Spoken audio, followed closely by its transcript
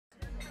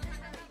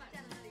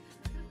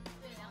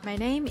My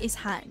name is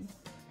Han.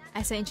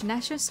 As an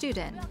international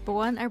student,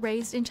 born and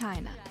raised in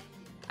China,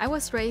 I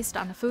was raised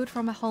on the food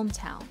from my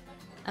hometown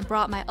and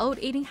brought my old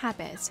eating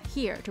habits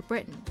here to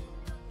Britain.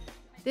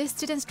 This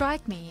didn't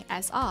strike me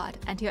as odd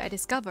until I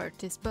discovered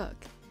this book,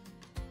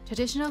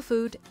 Traditional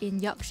Food in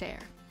Yorkshire.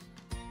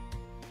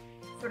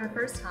 For the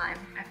first time,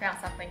 I found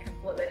something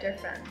completely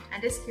different,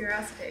 and this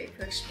curiosity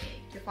pushed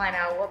me to find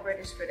out what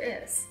British food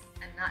is,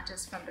 and not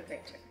just from the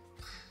picture.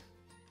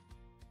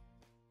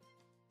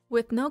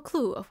 With no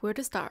clue of where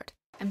to start,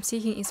 I'm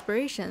seeking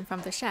inspiration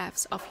from the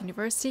chefs of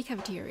university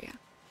cafeteria,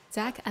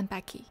 Zach and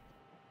Becky.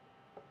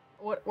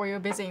 What were you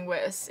busy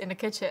with in the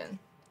kitchen?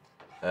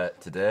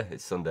 Today,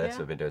 it's Sunday, so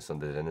we've been doing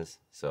Sunday dinners.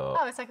 So.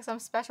 Oh, it's like some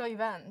special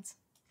event.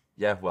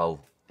 Yeah,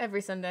 well.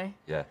 Every Sunday.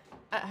 Yeah.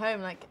 At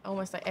home, like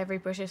almost like every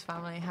British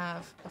family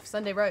have a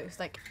Sunday roast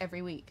like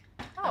every week.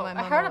 Oh,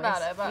 I heard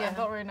about it, but I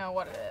don't really know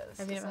what it is.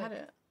 Have you never had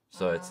it?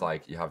 So it's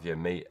like you have your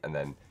meat and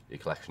then your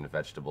collection of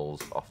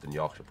vegetables, often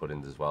Yorkshire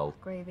puddings as well.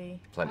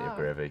 Gravy. Plenty of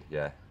gravy,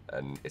 yeah.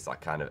 And it's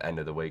like kind of end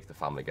of the week, the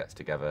family gets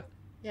together.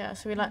 Yeah,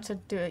 so we like to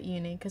do it at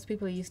uni because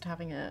people are used to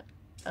having it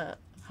at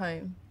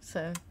home.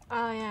 So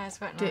oh yeah, it's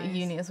quite nice. Do it at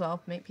uni as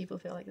well, make people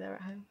feel like they're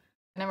at home.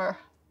 I never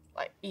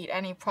like eat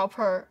any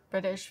proper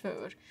British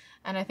food,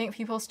 and I think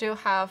people still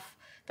have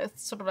the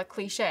sort of like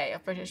cliche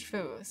of British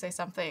food. Say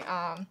something,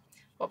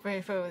 what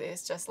British food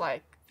is just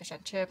like fish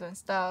and chips and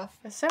stuff.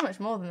 There's so much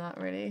more than that,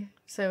 really.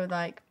 So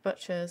like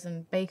butchers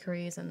and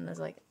bakeries, and there's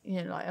like,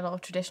 you know, like a lot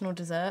of traditional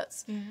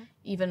desserts,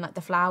 even like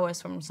the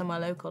flowers from somewhere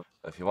local.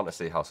 If you want to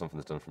see how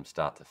something's done from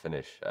start to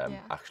finish,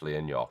 actually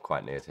in York,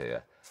 quite near to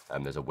here,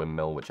 there's a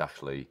windmill which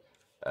actually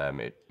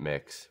it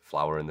makes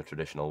flour in the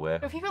traditional way.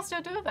 Do people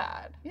still do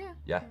that?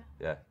 Yeah.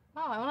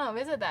 Oh, I want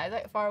to visit that. Is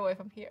that far away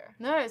from here?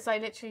 No, it's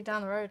like literally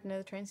down the road near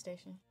the train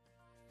station.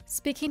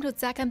 Speaking to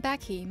Zach and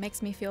Becky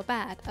makes me feel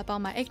bad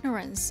about my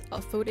ignorance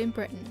of food in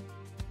Britain.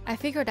 I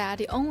figured that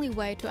the only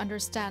way to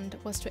understand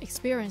was to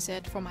experience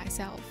it for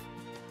myself.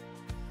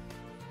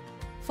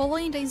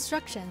 Following the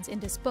instructions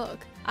in this book,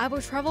 I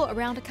will travel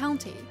around the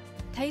county,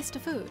 taste the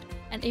food,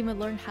 and even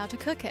learn how to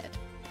cook it,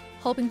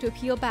 hoping to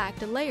peel back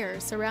the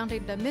layers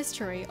surrounding the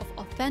mystery of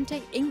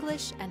authentic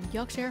English and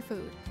Yorkshire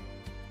food.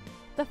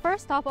 The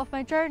first stop of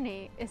my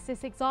journey is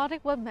this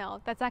exotic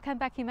windmill that Zach and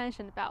Becky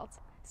mentioned about.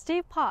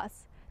 Steve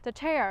Potts, the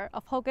chair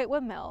of Holgate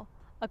Windmill,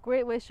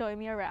 agreed with showing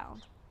me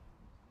around.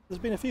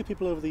 There's been a few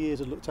people over the years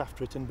who looked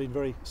after it and been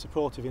very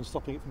supportive in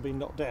stopping it from being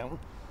knocked down.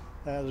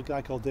 There's a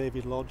guy called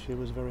David Lodge who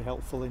was very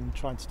helpful in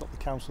trying to stop the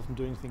council from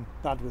doing anything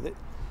bad with it.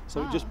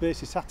 So it just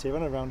basically sat here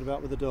on a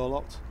roundabout with the door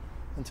locked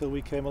until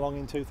we came along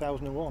in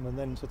 2001, and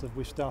then sort of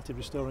we started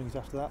restoring it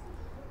after that.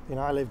 You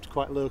know, I lived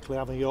quite locally,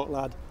 I'm a York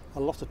lad. A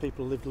lot of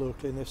people lived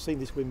locally and they've seen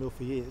this windmill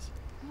for years,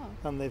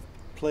 and they've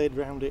played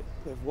around it,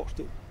 they've watched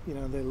it, you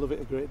know, and they love it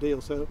a great deal.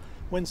 So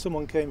when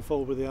someone came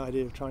forward with the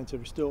idea of trying to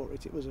restore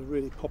it, it was a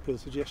really popular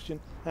suggestion.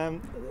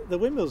 The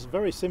windmill's a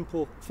very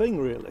simple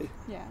thing, really.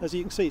 Yeah. As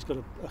you can see, it's got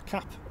a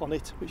cap on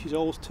it which is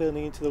always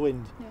turning into the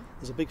wind. Yeah.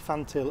 There's a big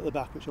fantail at the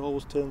back which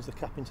always turns the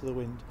cap into the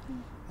wind.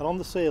 And on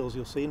the sails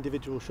you'll see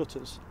individual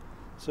shutters.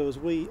 So as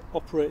we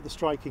operate the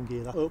striking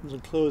gear, that opens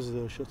and closes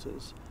those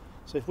shutters.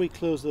 So if we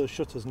close those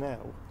shutters now,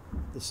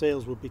 the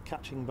sails would be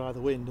catching by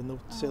the wind and the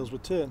sails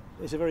would turn.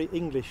 It's a very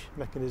English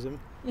mechanism.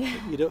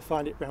 You don't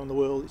find it around the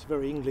world. It's a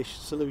very English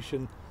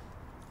solution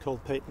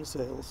called patent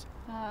sails.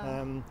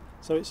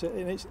 So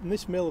in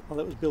this mill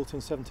that was built in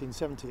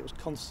 1770, it was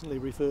constantly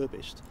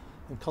refurbished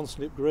and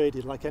constantly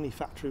upgraded like any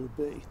factory would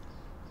be.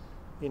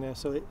 You know,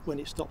 so when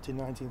it stopped in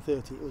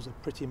 1930, it was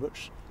pretty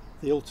much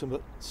the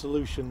ultimate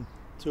solution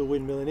to a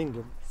windmill in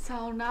England.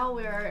 So now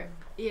we're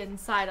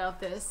inside of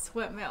this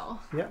windmill.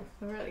 Yeah.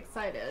 We're really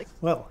excited.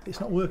 Well,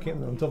 it's not working at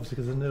the moment, obviously,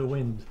 because there's no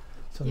wind,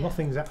 so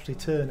nothing's actually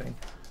turning.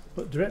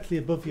 But directly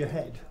above your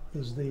head,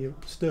 there's the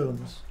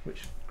stones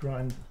which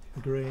grind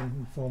the grain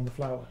and form the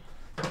flour.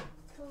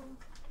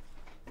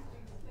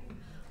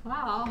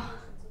 Wow.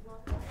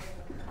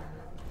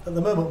 At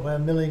the moment, we're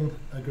milling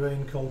a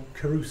grain called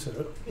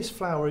caruso. This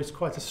flour is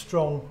quite a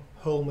strong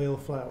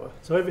wholemeal flour,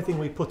 so everything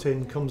we put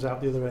in comes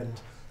out the other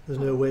end. There's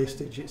no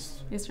wastage.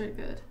 It's really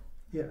good.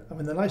 Yeah, I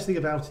mean, the nice thing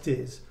about it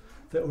is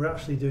that we're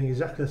actually doing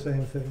exactly the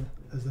same thing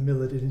as the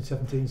miller did in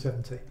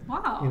 1770.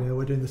 Wow. You know,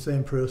 we're doing the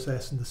same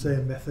process and the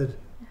same method.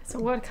 So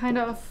what kind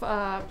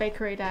of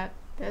bakery that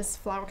this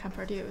flour can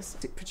produce?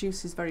 It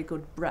produces very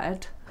good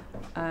bread,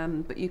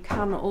 but you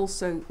can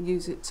also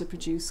use it to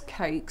produce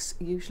cakes.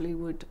 Usually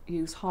would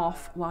use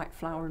half white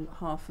flour and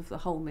half of the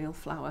wholemeal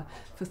flour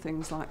for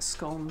things like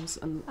scones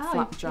and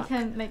flapjack. You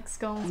can make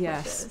scones.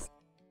 Yes. With this.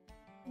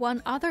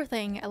 One other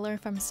thing I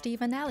learned from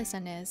Steve and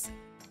Alison is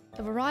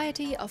the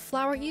variety of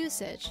flour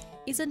usage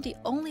isn't the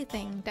only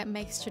thing that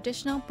makes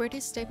traditional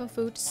British staple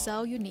food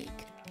so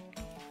unique.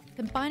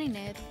 Combining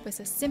it with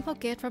a simple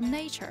gift from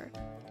nature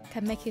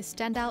can make it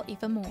stand out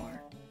even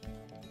more.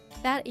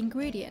 That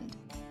ingredient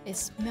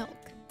is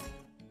milk.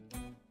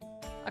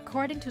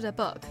 According to the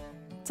book,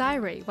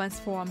 dairy once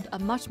formed a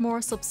much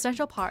more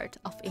substantial part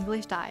of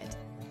English diet.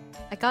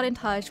 I got in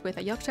touch with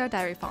a Yorkshire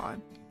dairy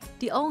farm,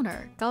 The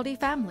owner, Gaudi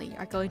family,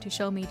 are going to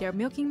show me their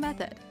milking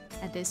method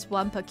and this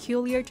one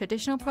peculiar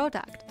traditional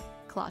product,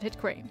 clotted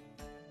cream.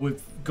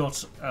 We've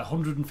got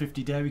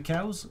 150 dairy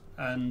cows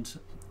and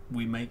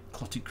we make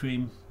clotted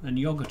cream and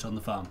yoghurt on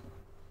the farm.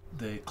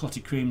 The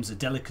clotted cream's a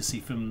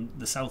delicacy from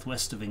the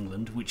southwest of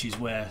England, which is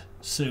where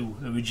Sue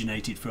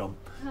originated from.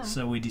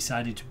 So we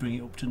decided to bring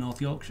it up to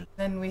North Yorkshire.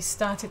 Then we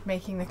started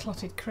making the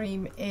clotted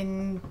cream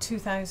in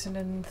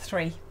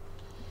 2003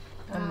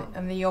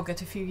 and the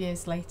yoghurt a few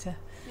years later.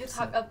 You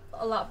talk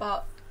a lot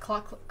about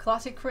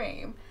clotted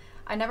cream.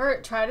 I never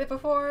tried it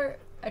before.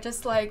 I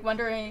just like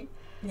wondering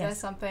if there's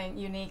something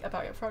unique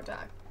about your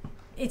product.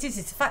 It is.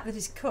 It's the fact that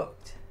it's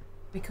cooked.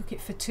 We cook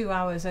it for 2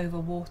 hours over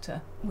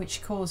water,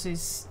 which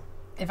causes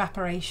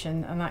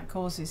evaporation, and that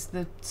causes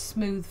the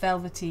smooth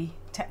velvety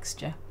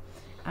texture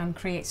and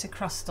creates a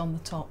crust on the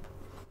top.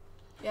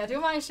 Yeah, do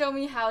you mind showing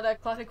me how the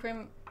clotted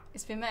cream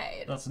is being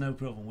made? That's no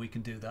problem, we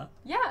can do that.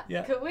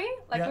 Yeah. Could we?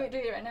 Yeah. Can we do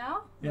it right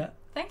now? Yeah.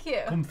 Thank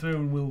you. Come through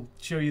and we'll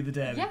show you the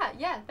dairy.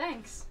 Yeah,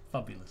 thanks.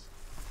 Fabulous.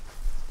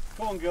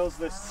 Come on girls,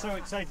 they're so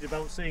excited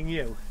about seeing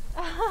you.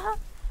 Come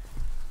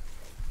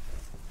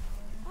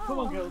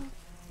on girls.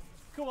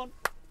 Come on.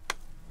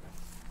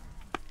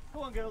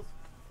 Come on girls.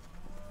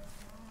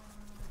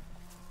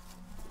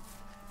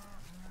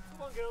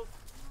 Come on girls.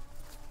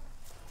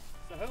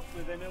 So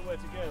hopefully they know where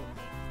to go.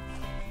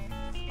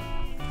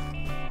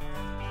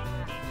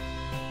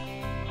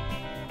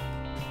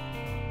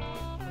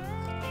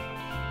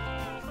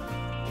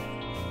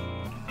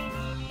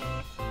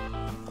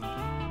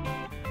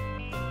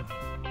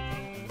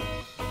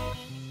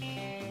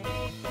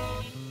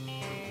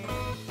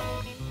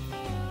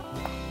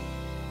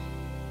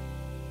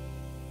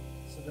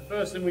 So the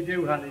first thing we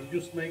do, Hannah, is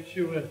just make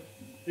sure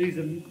these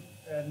are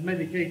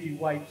medicated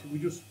wipes. We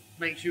just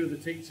make sure the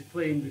teats are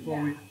clean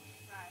before we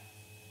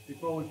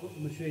put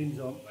the machines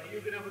on. Are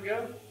you going to have a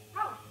go?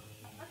 Oh,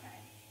 okay.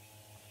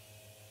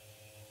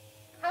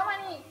 How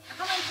many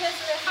kids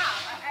do they have?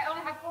 I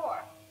only have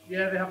 4.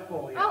 Yeah, they have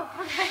 4. Yeah. Oh,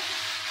 okay.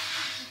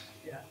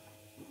 Yeah.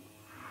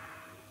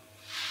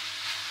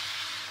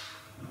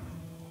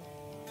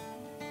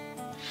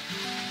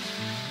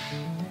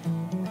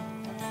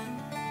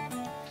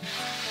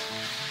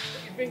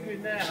 Put your finger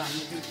in there, Hannah.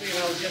 You can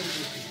feel how gentle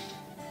it is.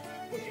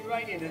 Push it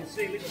right in and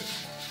seal it up.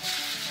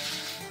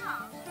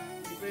 Oh.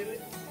 You feel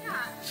it?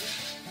 Yeah,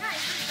 it's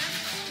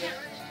really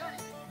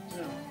gentle.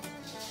 No.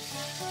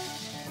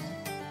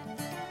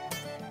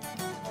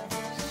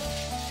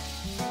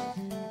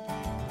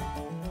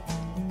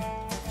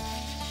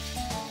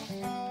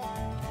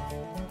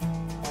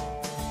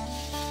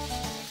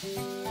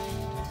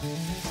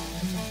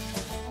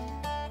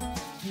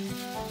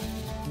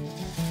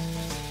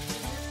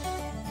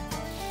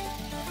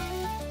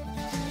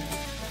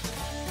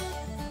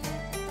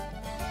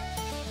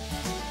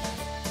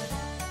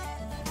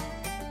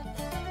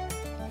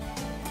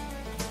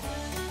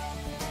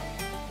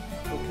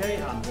 Okay,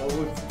 Anne,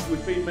 well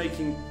we've been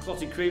making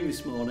clotted cream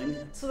this morning.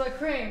 So the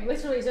cream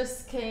literally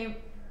just came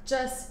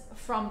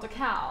from the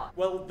cow.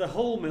 Well, the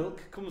whole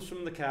milk comes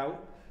from the cow.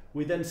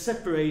 We then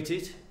separate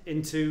it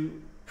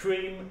into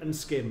cream and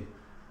skim.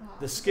 Wow.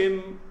 The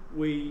skim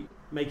we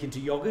make into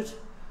yoghurt,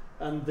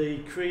 and the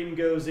cream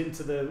goes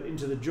into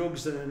the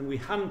jugs, and then we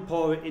hand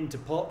pour it into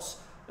pots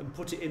and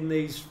put it in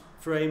these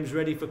frames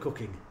ready for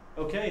cooking.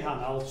 Okay,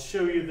 Hannah, I'll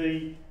show you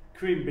the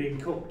cream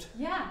being cooked.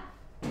 Yeah.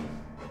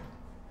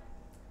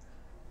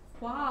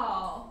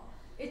 Wow,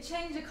 it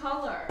changed the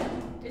color.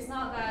 It's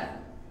not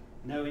that.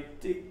 No,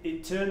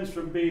 it turns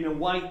from being a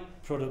white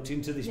product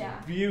into this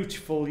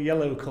beautiful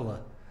yellow colour.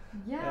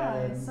 Yeah,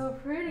 it's so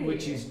pretty.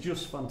 Which is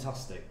just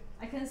fantastic.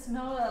 I can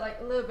smell it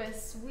like a little bit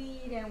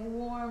sweet and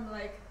warm,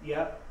 like.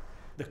 Yeah,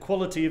 the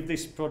quality of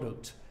this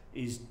product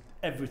is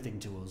everything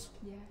to us.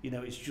 Yeah. You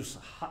know, it's just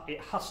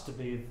it has to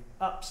be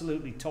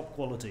absolutely top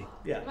quality.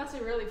 Yeah. You must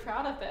be really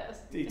proud of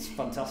this. It's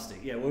fantastic.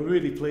 Yeah, we're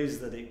really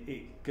pleased that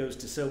it goes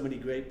to so many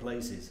great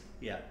places.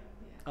 Yeah.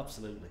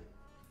 Absolutely.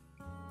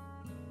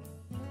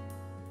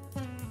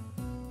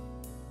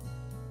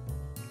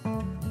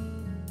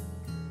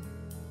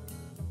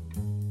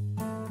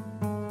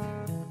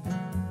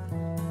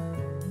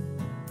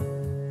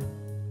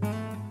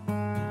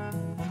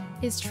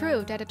 It's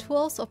true that the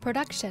tools of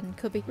production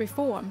could be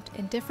reformed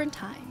in different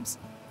times,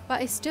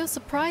 but it still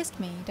surprised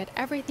me that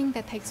everything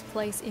that takes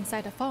place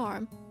inside a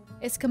farm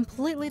is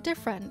completely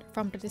different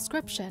from the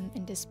description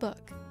in this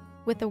book.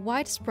 With the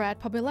widespread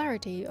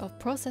popularity of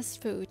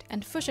processed food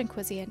and fusion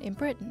cuisine in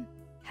Britain,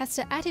 has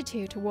the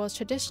attitude towards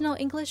traditional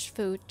English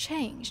food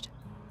changed?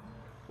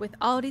 With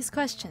all these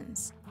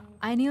questions,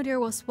 I knew there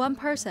was one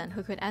person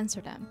who could answer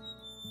them,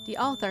 the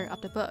author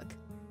of the book,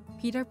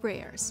 Peter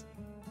Breers.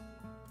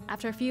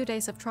 After a few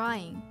days of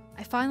trying,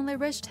 I finally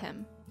reached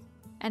him,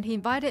 and he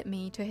invited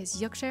me to his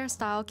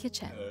Yorkshire-style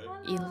kitchen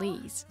in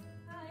Leeds.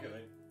 Hi.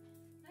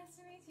 Nice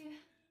to meet you.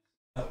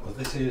 Well,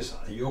 this is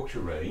a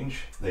Yorkshire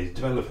range. They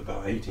developed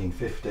about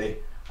 1850,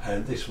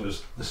 and this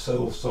was the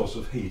sole source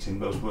of heat in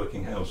most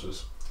working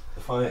houses.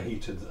 The fire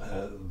heated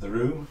the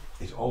room.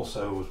 It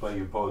also was where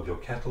you boiled your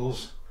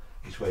kettles.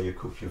 It's where you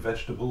cooked your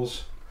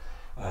vegetables.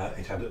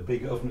 It had a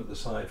big oven at the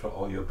side for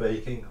all your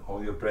baking,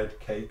 all your bread,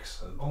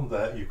 cakes, and on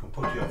there you can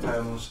put your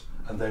pans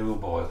and they will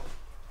boil.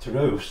 To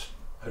roast,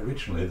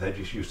 originally they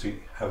just used to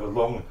have a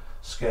long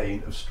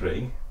skein of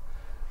string,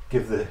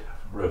 give the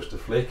roast a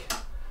flick,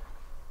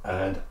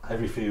 and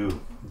every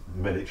few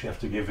minutes you have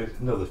to give it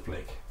another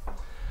flick.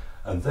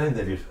 And then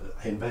they've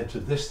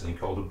invented this thing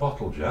called a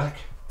bottle jack,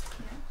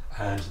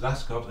 and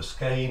that's got a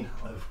skein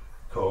of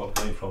cord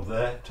going from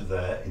there to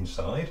there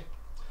inside,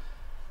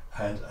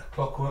 and a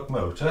clockwork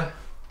motor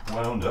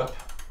wound up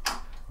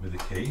with a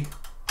key,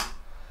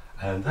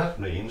 and that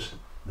means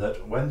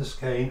that when the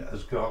skein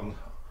has gone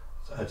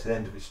at the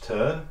end of its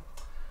turn,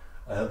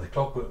 the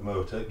clockwork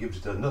motor gives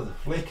it another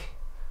flick,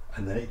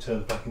 and then it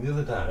turns back in the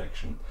other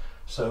direction.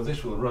 So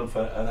this will run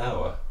for an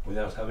hour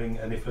without having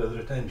any further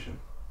attention.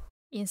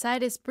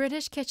 Inside this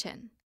British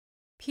kitchen,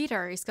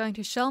 Peter is going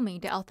to show me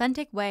the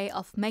authentic way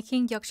of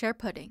making Yorkshire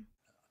pudding.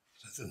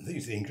 So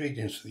these are the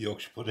ingredients for the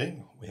Yorkshire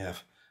pudding. We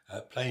have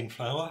plain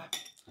flour,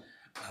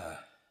 a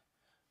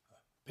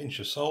pinch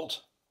of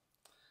salt,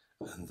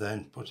 and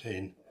then put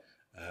in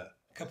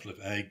a couple of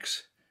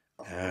eggs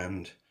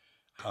and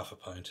half a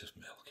pint of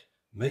milk.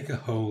 Make a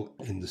hole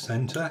in the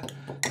centre.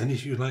 Then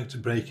if you'd like to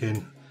break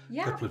in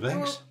a couple of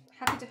eggs.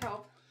 Happy to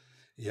help.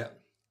 Yeah.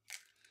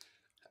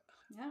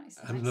 Yeah, it's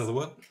And nice. another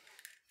one.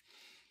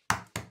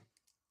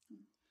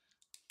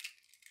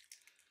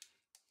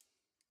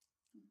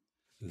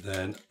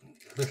 Then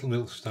a little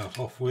milk to start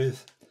off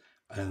with,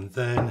 and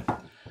then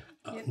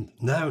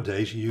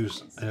nowadays you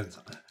use an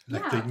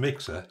electric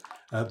mixer,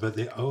 but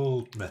the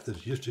old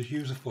method used to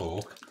use a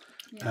fork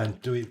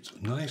and do it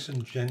nice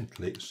and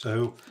gently,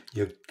 so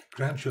you're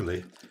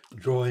gradually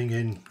drawing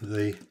in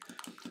the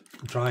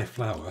dry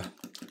flour.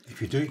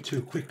 If you do it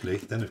too quickly,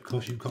 then of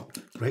course you've got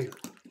great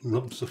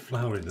lumps of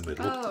flour in the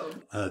middle.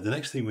 Oh. The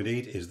next thing we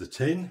need is the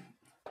tin.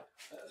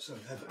 So we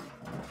have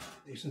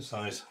a decent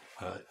size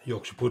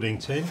Yorkshire pudding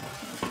tin.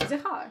 Is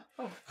it hot?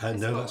 Oh,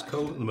 No, that's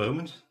cold at the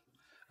moment.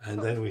 And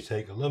then we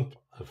take a lump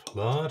of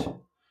lard,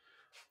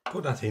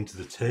 put that into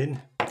the tin,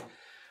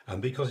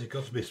 and because it's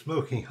got to be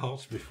smoking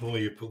hot before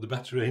you put the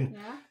batter in,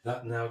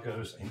 that now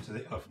goes into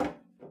the oven.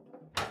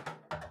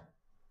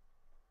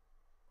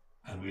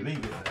 And we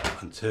leave it there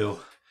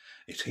until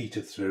it's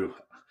heated through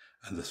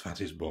and the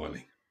fat is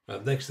boiling. The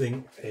next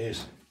thing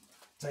is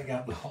take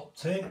out the hot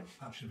tin.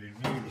 That should be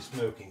really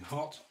smoking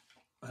hot.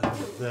 And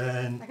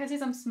then... I can see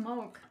some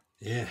smoke.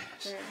 Yes.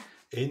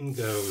 There. In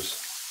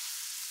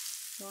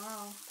goes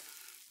Wow.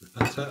 the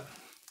batter.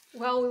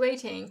 While we're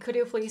waiting, could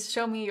you please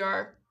show me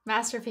your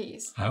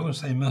masterpiece? I wouldn't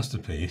say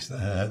masterpiece.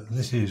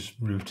 This is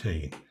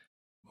routine.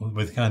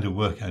 With the kind of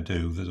work I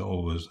do, there's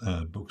always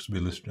books to be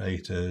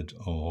illustrated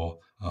or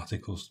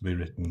articles to be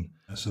written.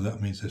 So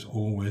that means there's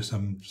always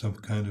some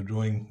kind of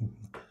drawing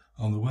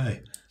on the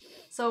way.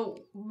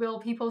 So will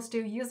people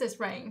still use this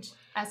range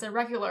as a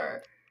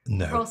regular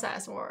No,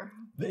 process, or?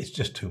 it's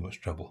just too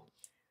much trouble.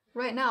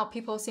 Right now,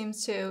 people seem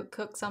to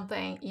cook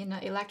something in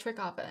an electric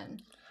oven.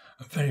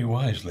 Very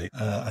wisely.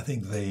 I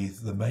think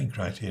the main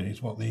criteria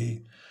is what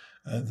the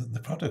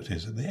product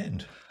is at the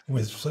end.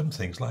 With some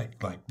things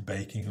like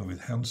baking or with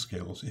hand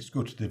skills, it's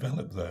good to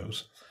develop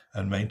those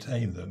and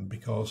maintain them,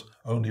 because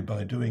only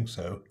by doing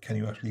so can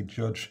you actually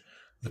judge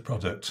the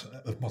product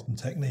of modern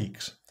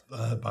techniques.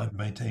 By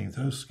maintaining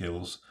those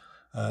skills,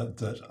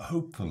 that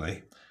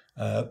hopefully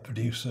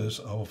producers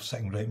of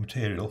second-rate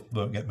material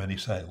won't get many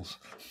sales.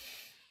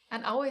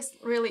 And always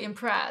really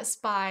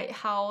impressed by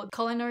how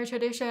culinary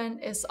tradition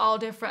is all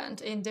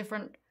different in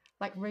different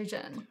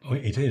region. Oh,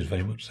 it is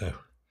very much so.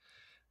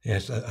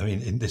 Yes, I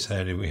mean, in this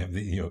area we have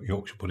the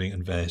Yorkshire pudding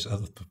and various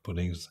other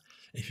puddings.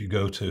 If you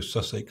go to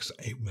Sussex,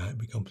 it might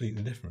be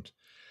completely different.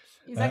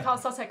 Is that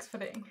called Sussex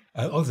pudding?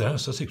 There are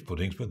Sussex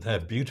puddings, but they're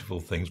beautiful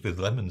things with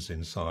lemons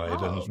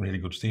inside and really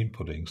good steamed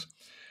puddings.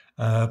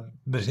 But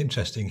it's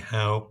interesting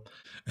how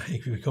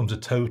it becomes a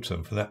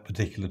totem for that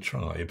particular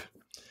tribe.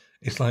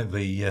 It's like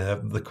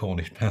the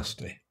Cornish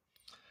pasty.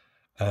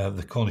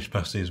 The Cornish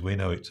pasty, as we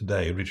know it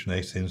today,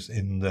 originates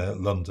in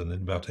London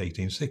in about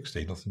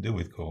 1860, nothing to do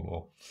with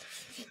Cornwall.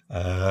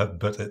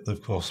 But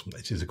of course,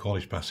 it is a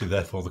Cornish pasty,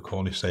 therefore the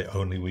Cornish say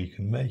only we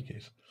can make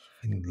it.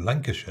 In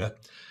Lancashire,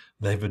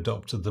 they've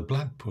adopted the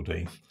black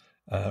pudding,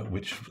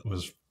 which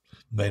was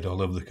made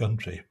all over the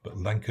country. But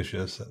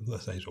Lancashire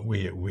says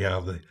we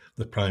are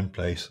the prime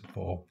place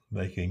for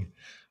making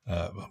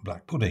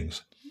black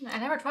puddings. I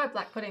never tried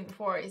black pudding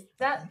before. Is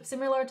that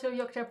similar to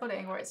Yorkshire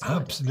pudding, or it's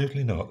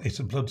Absolutely not. It's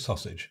a blood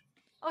sausage.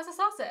 Oh, it's a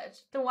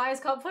sausage. Then why is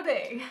it called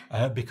pudding?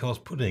 Because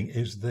pudding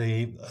is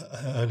the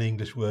early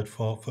English word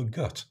for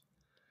gut.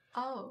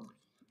 Oh.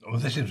 Well,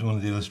 this is one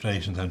of the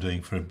illustrations I'm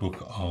doing for a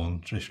book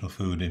on traditional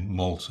food in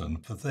Malton.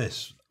 For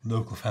this,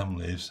 local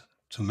families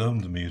to loan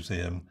the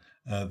museum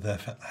their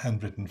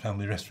handwritten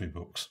family recipe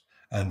books.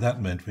 And that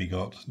meant we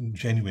got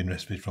genuine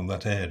recipes from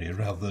that area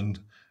rather than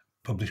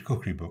published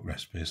cookery book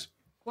recipes.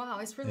 Wow,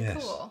 it's really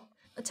cool.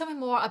 Tell me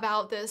more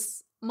about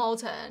this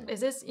Malton.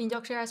 Is this in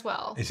Yorkshire as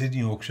well? It's in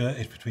Yorkshire.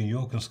 It's between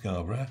York and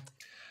Scarborough.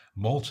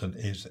 Malton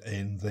is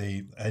in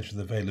the edge of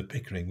the Vale of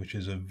Pickering, which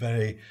is a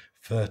very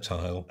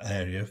fertile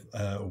area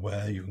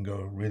where you can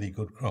grow really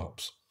good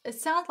crops. It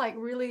sounds like a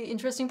really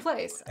interesting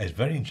place. It's a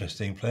very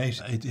interesting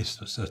place. It is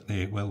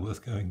certainly well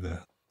worth going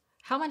there.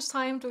 How much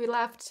time do we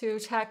left to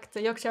check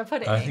the Yorkshire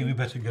pudding? I think we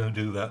better go and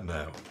do that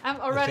now. I'm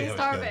already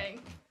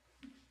starving.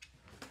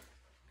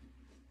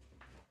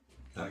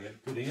 Now get the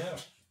pudding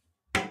out.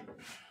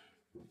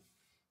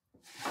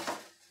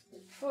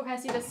 Oh, can I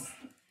see this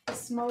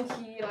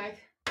smoky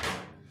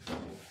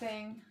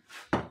thing?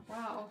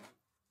 Wow,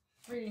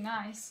 really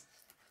nice.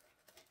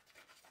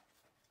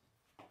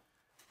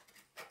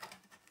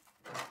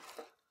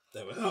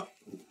 There we are.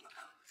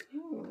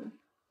 Ooh.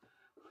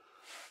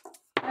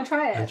 I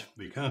try it. And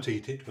we can't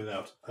eat it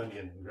without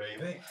onion and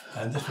gravy.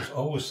 And this was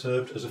always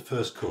served as a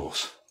first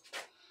course.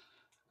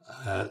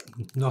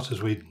 Not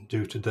as we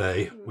do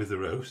today with the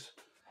roast.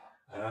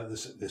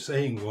 The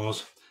saying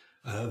was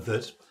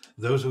that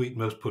those who eat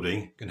most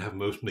pudding can have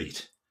most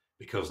meat,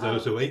 because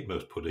those who ate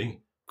most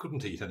pudding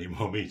couldn't eat any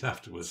more meat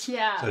afterwards.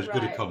 Yeah, so it's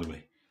good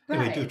economy.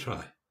 Anyway, do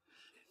try.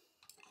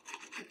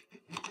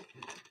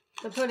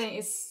 The pudding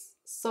is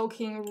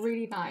soaking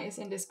really nice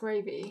in this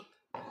gravy.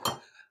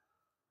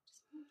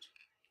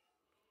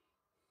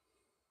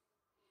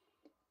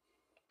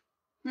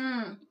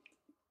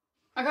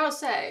 I gotta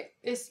say,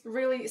 it's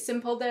really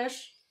simple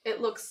dish.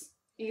 It looks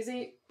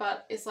easy,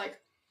 but it's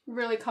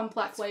really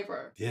complex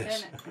flavor in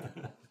Yes.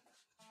 it.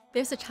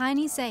 There's a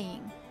Chinese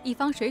saying, 一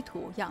方水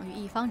土养育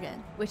一方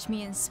人, which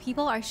means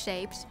people are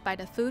shaped by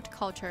the food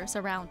cultures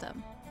around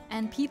them.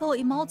 And people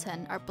in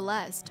Malton are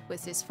blessed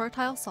with this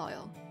fertile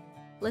soil.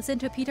 Listen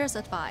to Peter's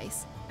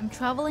advice. I'm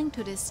traveling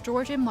to this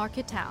Georgian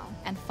market town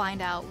and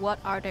find out what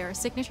are their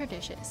signature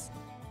dishes.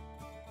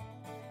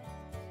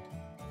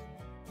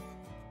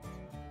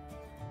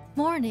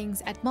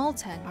 Mornings at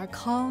Malton are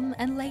calm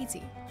and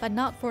lazy, but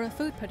not for the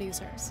food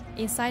producers.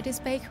 Inside this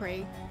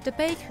bakery, the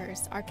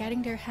bakers are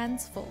getting their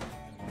hands full.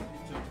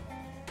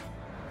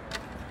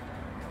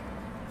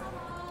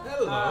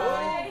 Hello.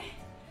 Hi.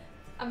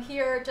 I'm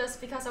here just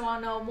because I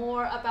want to know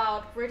more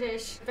about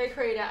British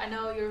bakery that I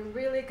know you're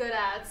really good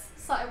at.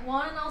 So I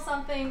want to know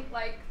something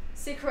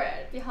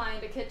secret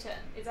behind the kitchen.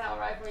 Is that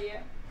alright for you?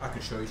 I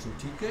could show you some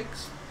tea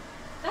cakes.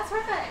 That's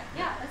perfect.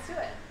 Yeah, let's do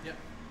it. Yeah.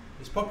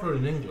 It's popular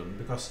in England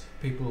because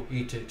people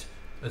eat it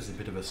as a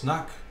bit of a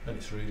snack and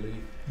it's really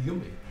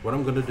yummy. What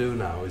I'm going to do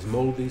now is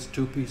mould these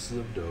two pieces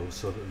of dough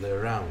so that they're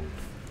round.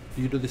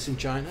 Do you do this in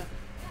China?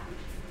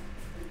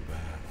 Wow.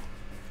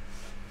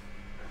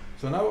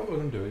 So now what we're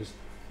going to do is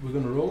we're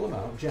going to roll them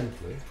out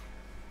gently.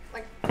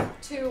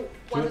 Two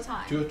at a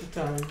time. Two at a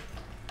time.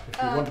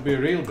 If you want to be a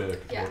real baker,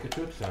 yeah. make it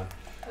two at a time.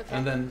 Okay.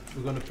 And then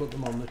we're going to put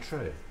them on the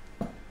tray.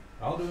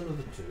 I'll do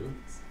another two.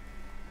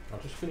 I'll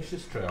just finish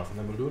this tray off and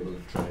then we'll do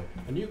another tray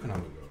and you can have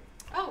a go.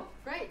 Oh,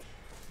 great.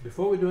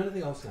 Before we do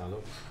anything else now,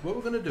 look, what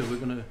we're going to do, we're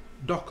going to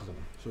dock them.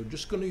 So we're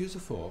just going to use a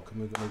fork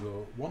and we're going to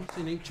go once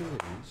in each of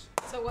these.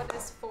 So what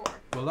is for?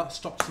 Well, that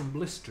stops them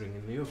blistering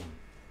in the oven.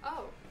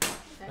 Oh,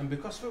 okay. And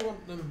because we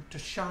want them to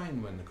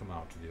shine when they come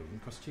out of the oven,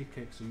 because tea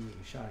cakes are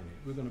usually shiny,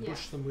 we're going to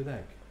brush them with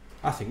egg.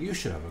 I think you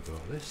should have a go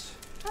at this.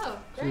 Oh,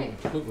 great.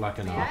 You look like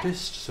an May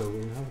artist, so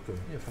we'll have a go.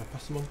 Yeah, if I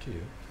pass them on to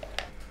you.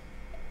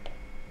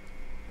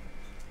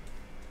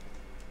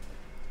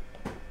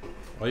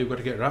 Oh, you've got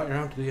to get right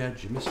around to the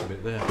edge. You missed a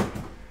bit there.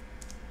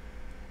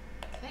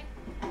 Okay.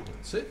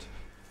 That's it.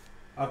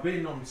 I've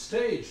been on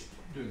stage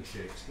doing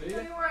Shakespeare.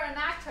 So you were an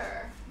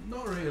actor?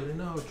 Not really,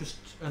 no, just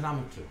an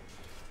amateur.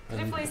 Can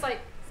you please say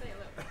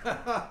a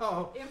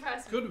little?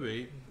 Impress me. Could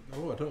be.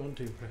 Oh, I don't want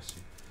to impress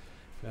you.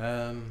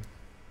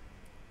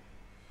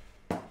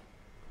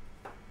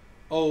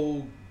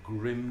 Oh,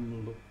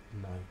 grim look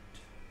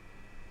night.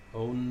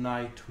 Oh,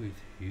 night with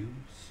hues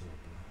so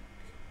black.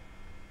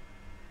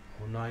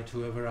 O night,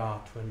 whoever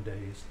art when day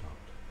is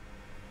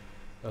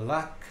not.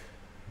 Alack,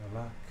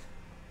 alack,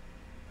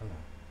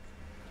 alack.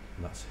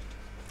 And that's it.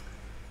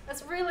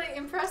 That's really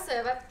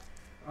impressive.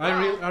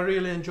 I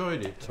really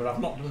enjoyed it, but I've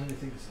not done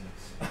anything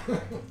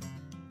since.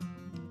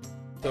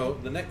 So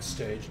the next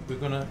stage, we're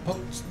going to put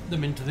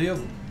them into the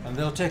oven, and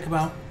they'll take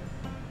about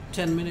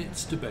 10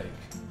 minutes to bake.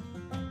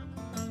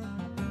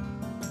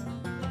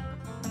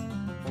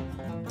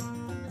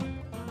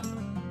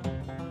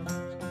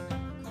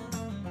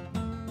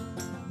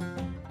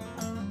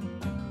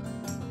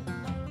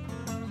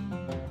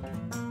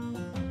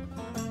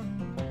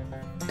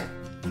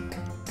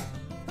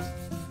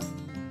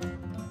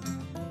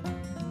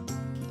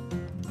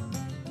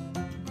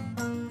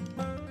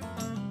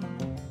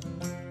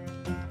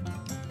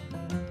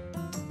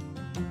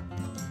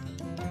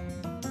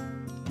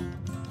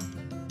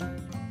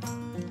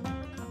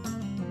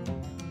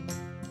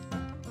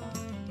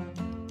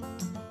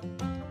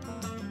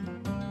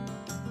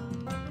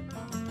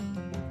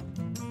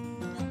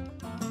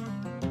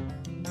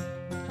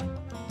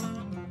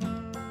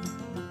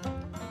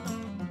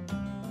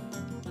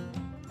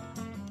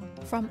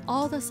 From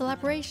all the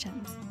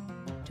celebrations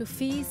to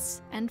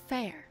feasts and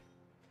fare,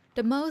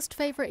 the most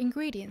favorite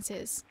ingredients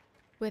is,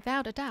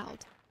 without a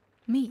doubt,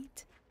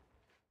 meat.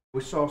 We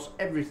source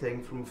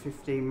everything from a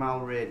 15-mile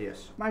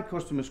radius. My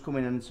customers come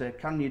in and say,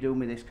 can you do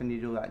me this, can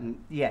you do that?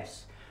 And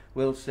yes,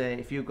 we'll say,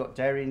 if you've got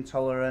dairy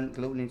intolerant,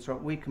 gluten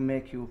intolerant, we can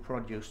make you a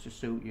produce to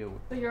suit you.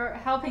 So you're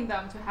helping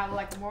them to have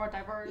like a more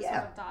diverse sort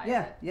of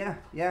diet? Yeah,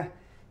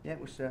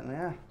 we certainly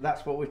are.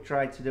 That's what we've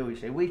tried to do, you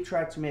see. We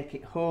tried to make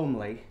it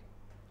homely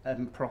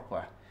and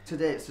proper.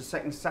 Today it's the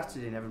second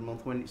Saturday in every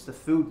month when it's the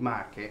food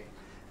market.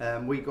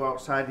 We go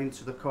outside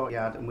into the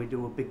courtyard and we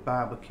do a big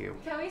barbecue.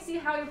 Can we see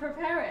how you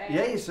prepare it?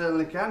 Yeah, you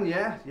certainly can,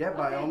 yeah,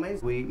 by all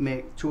means. We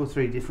make 2 or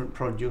 3 different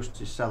produce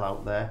to sell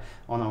out there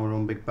on our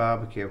own big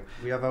barbecue.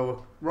 We have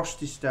our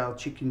roasted style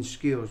chicken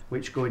skewers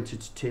which go into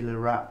tortilla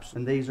wraps,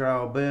 and these are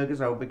our burgers,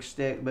 our big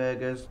steak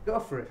burgers. Go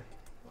for it.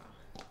 Wow.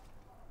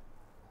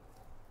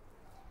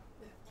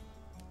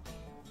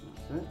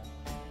 That's it.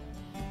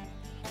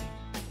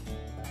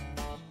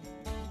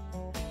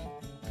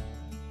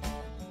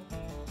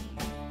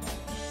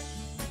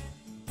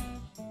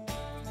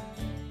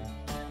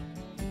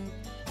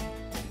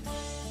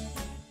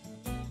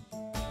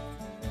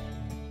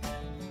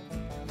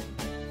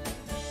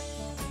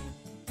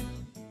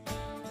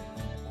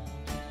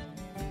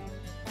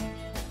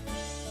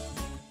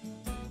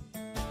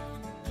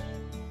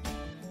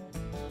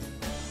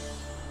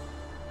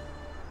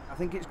 I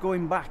think it's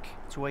going back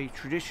to a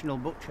traditional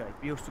butcher.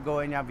 You used to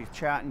go in, have your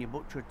chart, and your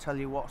butcher would tell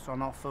you what's on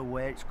offer,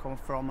 where it's come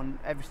from, and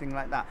everything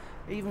like that.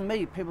 Even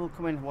me, people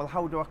come in, well,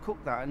 how do I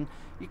cook that? And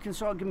you can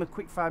sort of give them a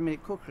quick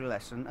 5-minute cookery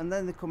lesson, and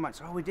then they come back and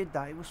say, oh, we did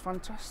that, it was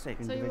fantastic.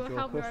 So you will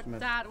help your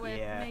dad with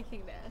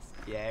making this?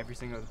 Yeah, every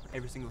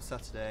single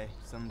Saturday,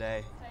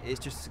 Sunday. It's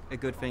just a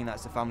good thing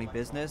that's a family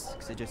business,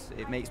 because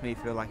it makes me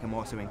feel like I'm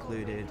also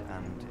included,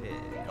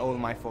 and all of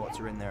my thoughts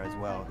are in there as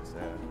well, so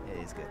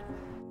it is good.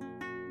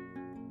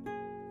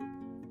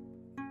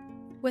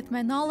 With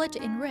my knowledge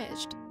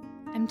enriched,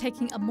 I'm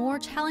taking a more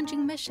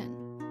challenging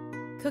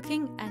mission,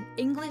 cooking an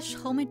English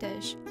homemade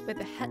dish with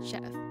the head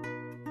chef.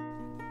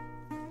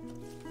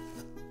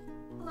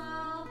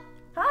 Hello.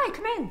 Hi,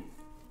 come in.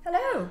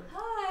 Hello.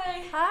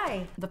 Hi.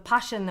 Hi. The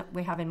passion that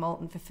we have in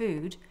Malton for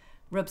food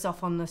rubs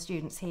off on the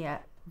students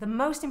here. The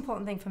most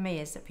important thing for me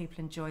is that people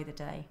enjoy the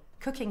day.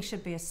 Cooking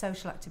should be a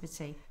social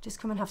activity. Just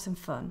come and have some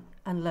fun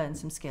and learn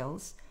some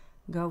skills.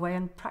 Go away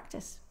and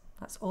practice.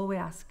 That's all we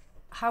ask.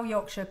 How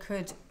Yorkshire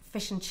could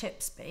fish and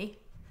chips be,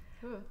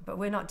 but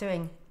we're not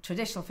doing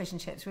traditional fish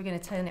and chips. We're going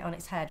to turn it on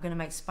its head. We're going to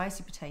make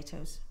spicy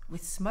potatoes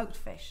with smoked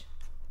fish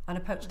and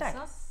a poached egg.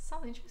 Sounds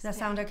interesting. Does that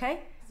sound okay?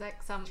 It's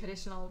like some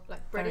traditional,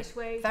 like British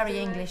way. Very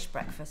English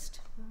breakfast.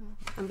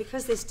 And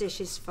because this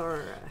dish is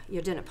for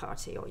your dinner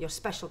party or your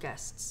special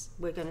guests,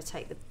 we're going to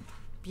take the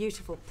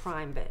beautiful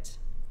prime bit.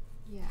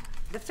 Yeah.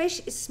 The fish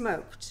is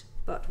smoked,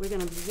 but we're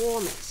going to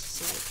warm it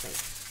slightly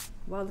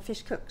while the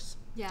fish cooks.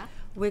 Yeah.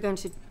 We're going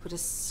to put a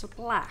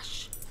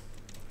splash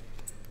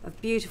of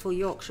beautiful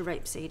Yorkshire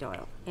rapeseed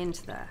oil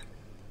into there,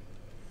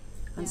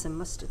 and some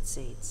mustard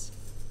seeds.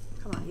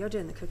 Come on, you're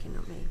doing the cooking,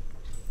 not me.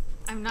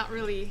 I'm not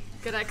really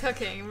good at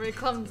cooking, I'm really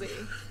clumsy.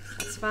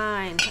 That's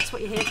fine, that's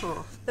what you're here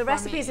for. The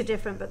recipes are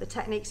different, but the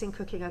techniques in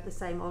cooking are the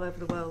same all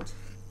over the world.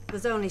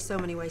 There's only so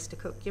many ways to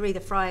cook. You're either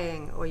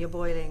frying, or you're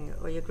boiling,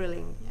 or you're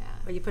grilling,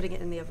 or you're putting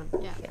it in the oven.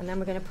 Yeah. And then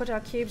we're going to put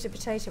our cubes of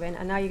potato in,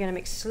 and now you're going to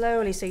mix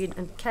slowly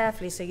and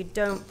carefully so you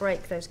don't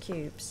break those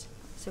cubes.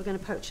 So we're going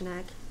to poach an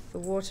egg. The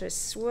water is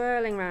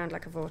swirling round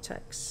like a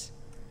vortex,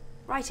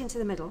 right into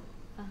the middle,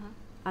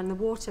 and the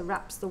water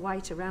wraps the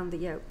white around the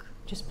yolk.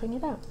 Just bring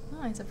it out.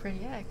 Oh, it's a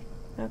pretty egg.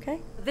 Okay.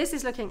 This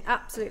is looking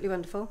absolutely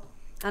wonderful,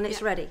 and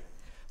it's ready.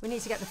 We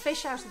need to get the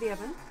fish out of the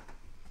oven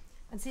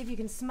and see if you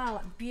can smell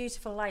that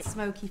beautiful, light,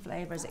 smoky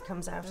flavour as it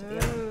comes out of the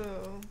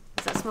oven.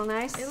 Does that smell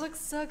nice? It looks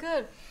so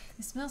good.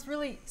 It smells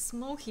really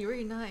smoky,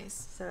 really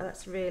nice. So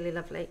that's really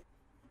lovely.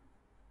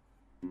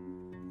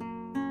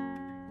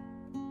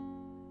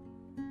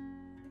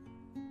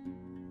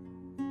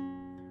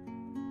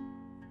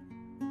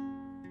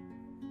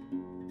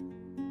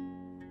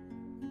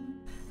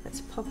 Let's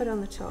pop it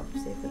on the top,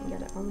 see if we can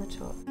get it on the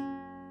top.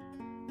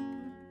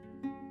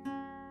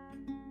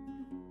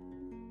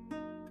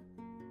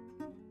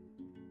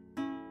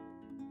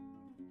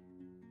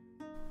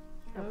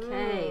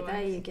 Okay,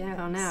 there you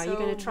go. Now you're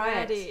going to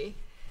try it.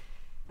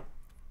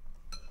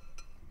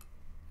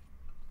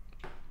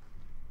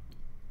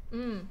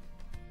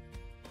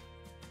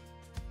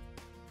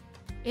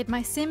 It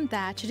might seem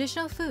that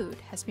traditional food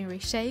has been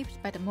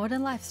reshaped by the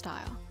modern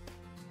lifestyle.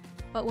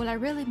 But what I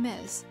really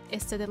miss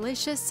is the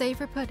delicious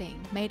savor pudding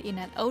made in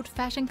an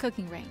old-fashioned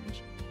cooking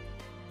range.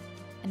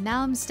 And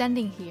now I'm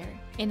standing here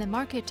in a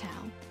market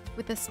town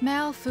with the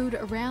smell of food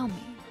around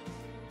me.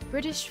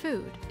 British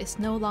food is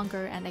no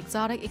longer an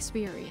exotic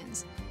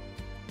experience.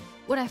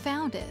 What I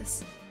found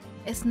is,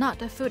 it's not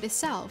the food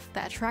itself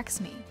that attracts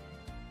me,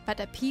 but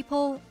the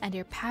people and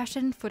their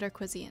passion for their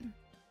cuisine.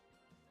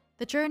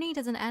 The journey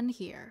doesn't end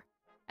here,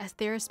 as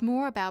there is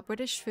more about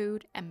British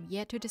food I'm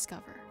yet to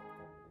discover.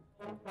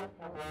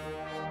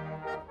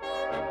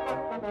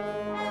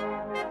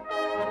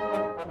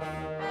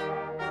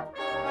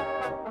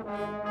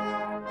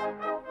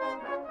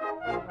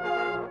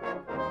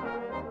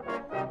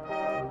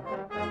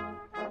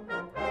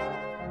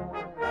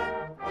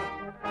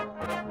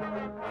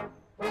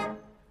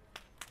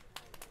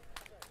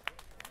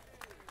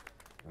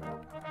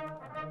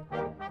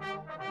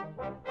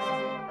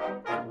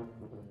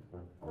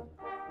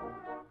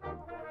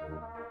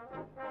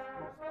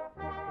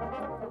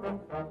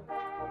 Bye.